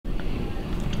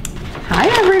Hi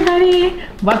everybody!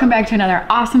 Welcome back to another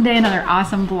awesome day, another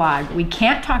awesome vlog. We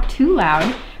can't talk too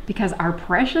loud because our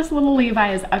precious little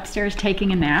Levi is upstairs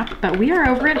taking a nap, but we are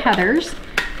over at Heather's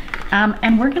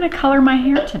and we're gonna color my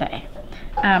hair today.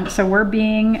 So we're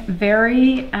being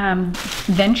very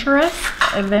adventurous,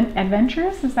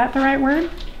 is that the right word?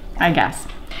 I guess.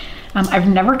 I've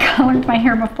never colored my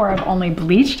hair before, I've only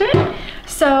bleached it.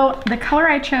 So the color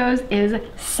I chose is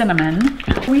cinnamon.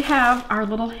 We have our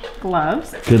little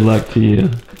gloves. Good luck to you.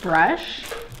 Brush,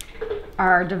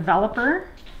 our developer,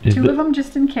 two of them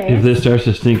just in case. If this starts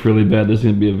to stink really bad, this is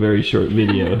going to be a very short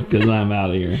video because I'm out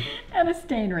of here. And a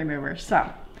stain remover. So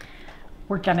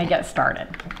we're gonna get started.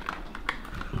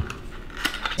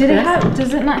 Do they have,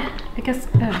 does it not, I guess,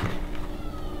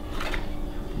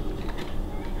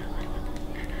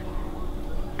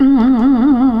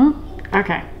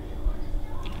 Okay,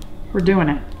 we're doing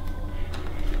it.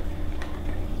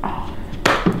 Oh.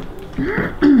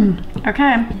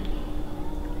 Okay.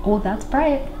 oh, that's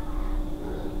bright.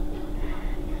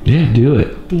 Yeah, do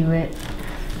it. Do it.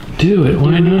 Do it.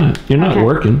 Why not? You're not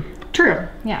working. True.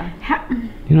 Yeah.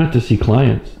 You don't have to see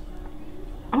clients.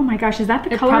 Oh my gosh, is that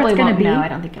the It color probably it's gonna won't, be? no, I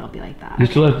don't think it'll be like that. You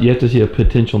still have to see a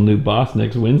potential new boss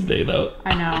next Wednesday, though.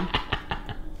 I know.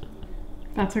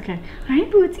 That's okay. Hi,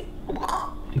 Bootsy.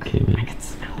 You came in. I can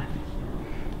smell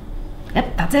it.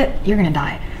 Yep, that's it. You're gonna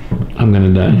die. I'm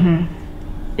gonna die.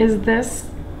 Is this?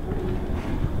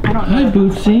 I don't know. Hi,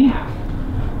 Bootsy.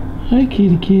 Hi,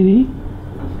 kitty kitty.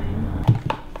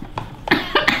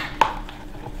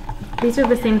 These are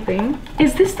the same thing?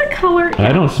 Is this the color?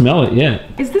 I don't smell it yet.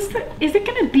 Is this the? Is it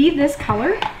gonna be this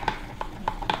color?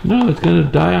 No, it's gonna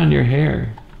die on your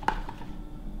hair.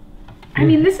 I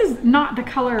mean, this is not the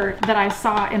color that I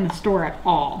saw in the store at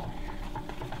all.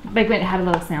 Like when it had a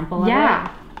little sample of Yeah.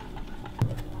 it?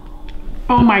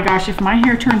 Oh my gosh, if my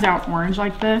hair turns out orange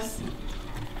like this,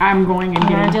 I'm going and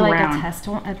You wanna getting do like brown. a test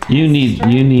one? You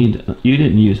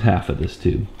didn't use half of this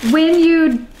tube. When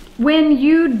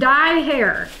you dye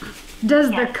hair, does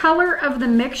the color of the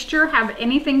mixture have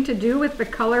anything to do with the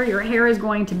color your hair is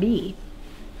going to be?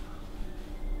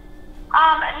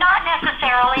 Not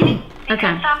necessarily,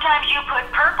 because sometimes you put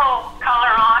purple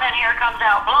color on and hair comes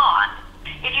out blonde.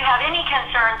 If you have any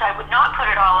concerns, I would not put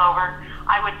it all over.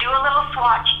 I would do a little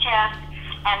swatch test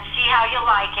and see how you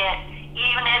like it.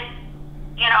 Even if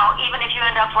you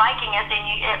end up liking it, then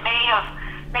it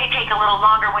may take a little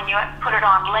longer when you put it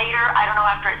on later. I don't know,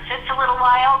 after it sits a little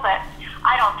while, but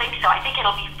I don't think so. I think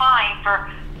it'll be fine for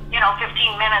 15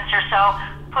 minutes or so.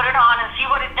 Put it on and see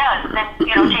what it does. Then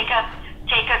take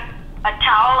a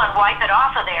towel and wipe it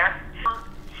off of there.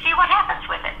 See what happens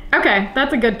with it. Okay,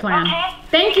 that's a good plan. Okay?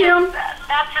 Thank you.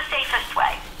 That's the safest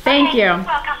way. Thank you. You're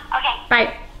welcome. Okay.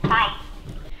 Bye. Bye.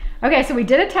 Okay, so we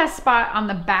did a test spot on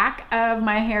the back of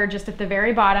my hair just at the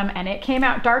very bottom, and it came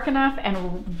out dark enough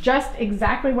and just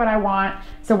exactly what I want.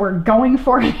 So we're going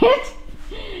for it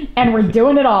and we're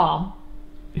doing it all.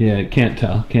 Yeah, can't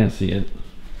tell. Can't see it.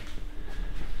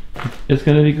 It's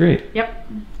gonna be great. Yep.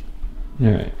 All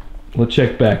right. We'll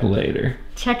check back later.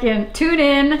 Tune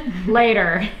in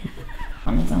later.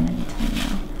 On its own anytime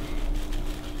now.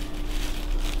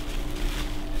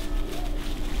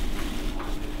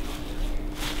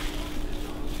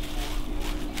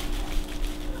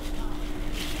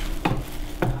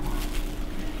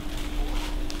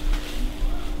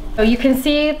 So you can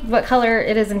see what color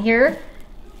it is in here.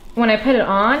 When I put it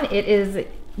on, it is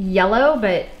yellow,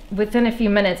 but within a few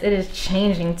minutes, it is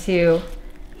changing to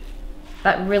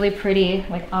that really pretty,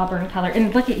 like auburn color.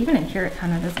 And look, even in here, it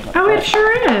kind of doesn't look Oh, good. it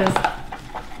sure is.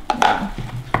 Yeah.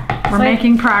 We're So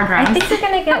making progress. I think you're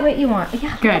gonna get what you want.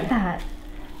 Yeah, Good. look at that.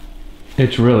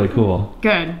 It's really cool.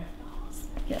 Good.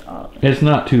 Get all of it. It's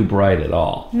not too bright at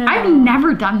all. No. I've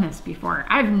never done this before.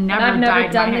 I've never And I've never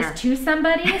dyed done my this hair. to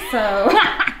somebody, so.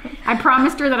 I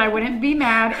promised her that I wouldn't be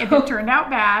mad if it turned out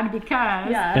bad because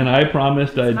Yeah. And I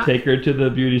promised I'd take her to the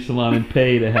beauty salon and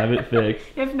pay to have it fixed.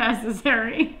 if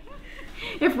necessary,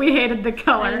 if we hated the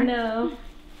color. I know.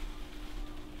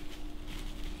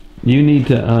 You need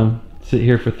to sit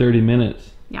here for 30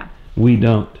 minutes. Yeah. We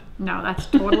don't. No, that's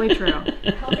totally true.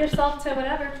 Help yourself to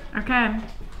whatever. Okay.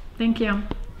 Thank you. All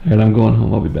right, I'm going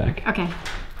home. I'll be back. Okay.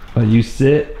 But you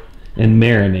sit and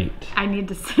marinate. I need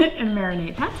to sit and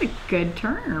marinate. That's a good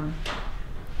term.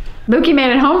 Lukey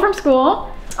made it home from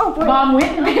school. Oh, boy. Mom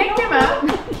went and picked him up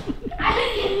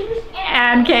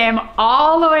and came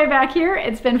all the way back here.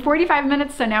 It's been 45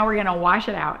 minutes, so now we're gonna wash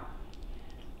it out.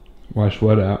 Wash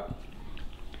what out?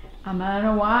 I'm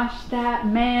gonna wash that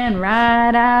man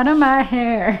right out of my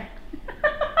hair.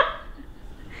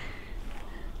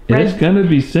 It's gonna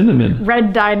be cinnamon.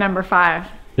 Red dye number 5.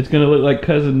 It's gonna look like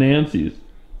Cousin Nancy's.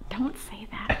 Don't say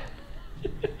that.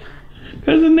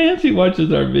 Cousin Nancy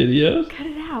watches our videos. Cut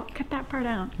it out. Cut that part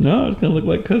out. No, it's gonna look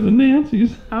like Cousin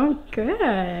Nancy's. Oh,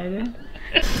 good.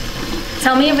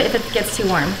 Tell me if it gets too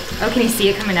warm. Oh, can you see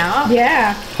it coming out?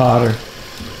 Yeah. Hotter.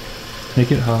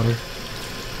 Make it hotter.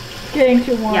 Getting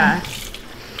too warm. Yeah.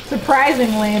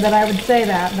 Surprisingly that I would say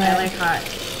that, but I like hot.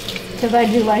 because I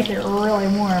do like it really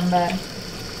warm, but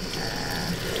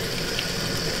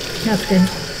that's good.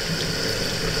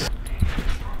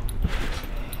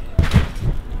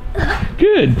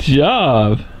 Good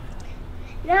job.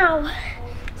 Now,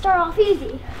 start off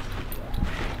easy.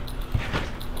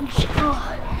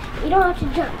 Oh, you don't have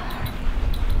to jump.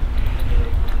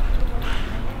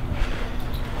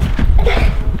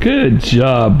 Good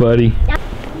job, buddy.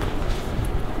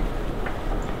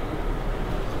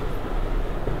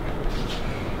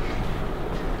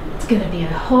 It's gonna be a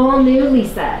whole new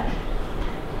Lisa.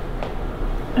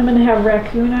 I'm gonna have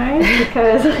raccoon eyes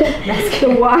because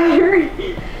the water.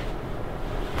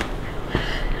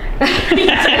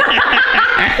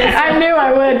 I knew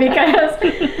I would because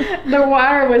the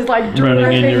water was like dripping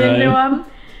Running in your into eye. them,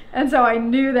 and so I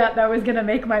knew that was gonna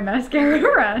make my mascara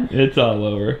run. It's all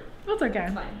over. That's okay.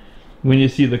 When you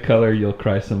see the color, you'll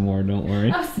cry some more. Don't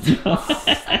worry. Oh,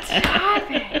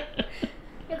 Stop it.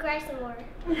 You'll cry some more.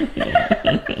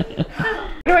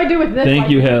 What do I do with this? Thank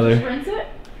you, Heather. Just rinse it?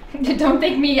 Don't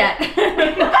thank me yet. All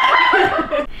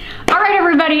right,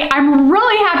 everybody, I'm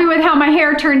really happy with how my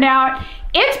hair turned out.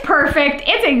 It's perfect.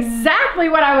 It's exactly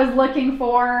what I was looking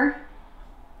for.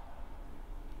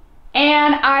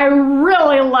 And I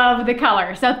really love the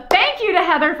color. So thank you to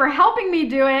Heather for helping me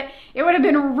do it. It would have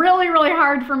been really, really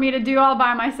hard for me to do all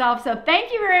by myself. So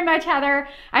thank you very much, Heather.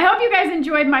 I hope you guys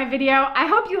enjoyed my video. I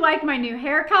hope you like my new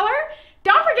hair color.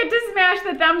 Don't forget to smash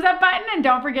the thumbs up button and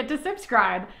don't forget to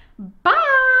subscribe.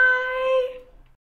 Bye.